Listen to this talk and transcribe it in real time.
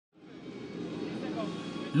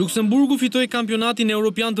Luksemburgu fitoi kampionatin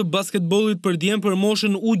Europian të basketbollit për djem për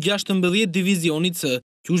moshën U16 divizionit C,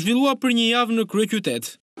 që u zhvillua për një javë në kryeqytet.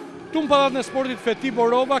 Këtu në pallatën e sportit Feti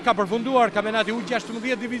Borova ka përfunduar kampionati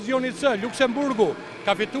U16 divizionit C. Luksemburgu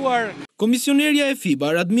ka fituar. Komisionerja e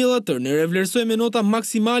FIBA, Radmilla Tërner, e vlerësoi me nota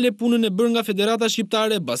maksimale punën e bërë nga Federata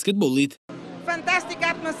Shqiptare e Basketbollit. Fantastic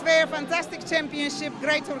atmosphere, fantastic championship,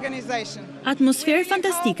 great organization. Atmosferë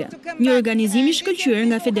fantastike, një organizim i shkëlqyer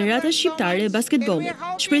nga Federata Shqiptare e Basketbollit.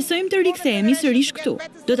 Shpresojmë të rikthehemi sërish këtu.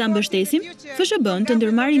 Do ta mbështesim FSHB-në të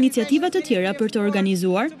ndërmarrë iniciativa të tjera për të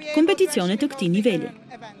organizuar kompeticione të këtij niveli.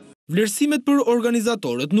 Vlerësimet për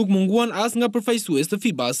organizatorët nuk munguan as nga përfaqësues të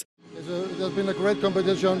FIBA-s.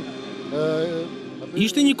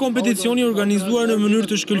 Ishte një kompeticion i organizuar në mënyrë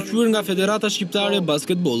të shkëlqyer nga Federata Shqiptare e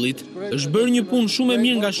Basketbollit. Është bërë një punë shumë e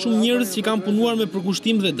mirë nga shumë njerëz që kanë punuar me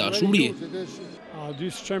përkushtim dhe dashuri.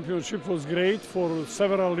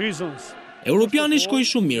 Europiani shkoi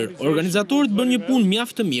shumë mirë. Organizatorët bën një punë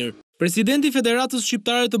mjaft të mirë. Presidenti i Federatës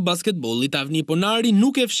Shqiptare të Basketbollit, Avni Ponari,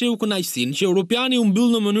 nuk e fsheu kënaqësinë që Europiani u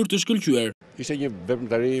mbyll në mënyrë të shkëlqyer. Ishte një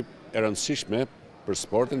veprimtari e rëndësishme për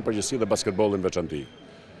sportin, përgjithësi dhe basketbollin veçantë.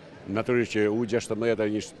 Natyrisht që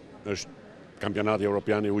U16 është kampionati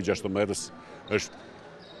Europian i U16, është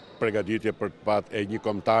përgatitje për të patë e një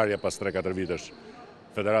kombëtarje pas 3-4 vitesh.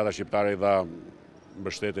 Federata Shqiptare i dha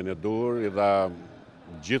mbështetjen e duhur, i dha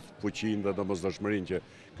gjithë fuqinë dhe domosdoshmërinë që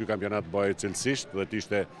ky kampionat bëhej cilësisht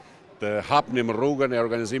dhe të hapnim rrugën e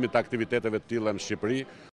organizimit të aktiviteteve të tilla në Shqipëri.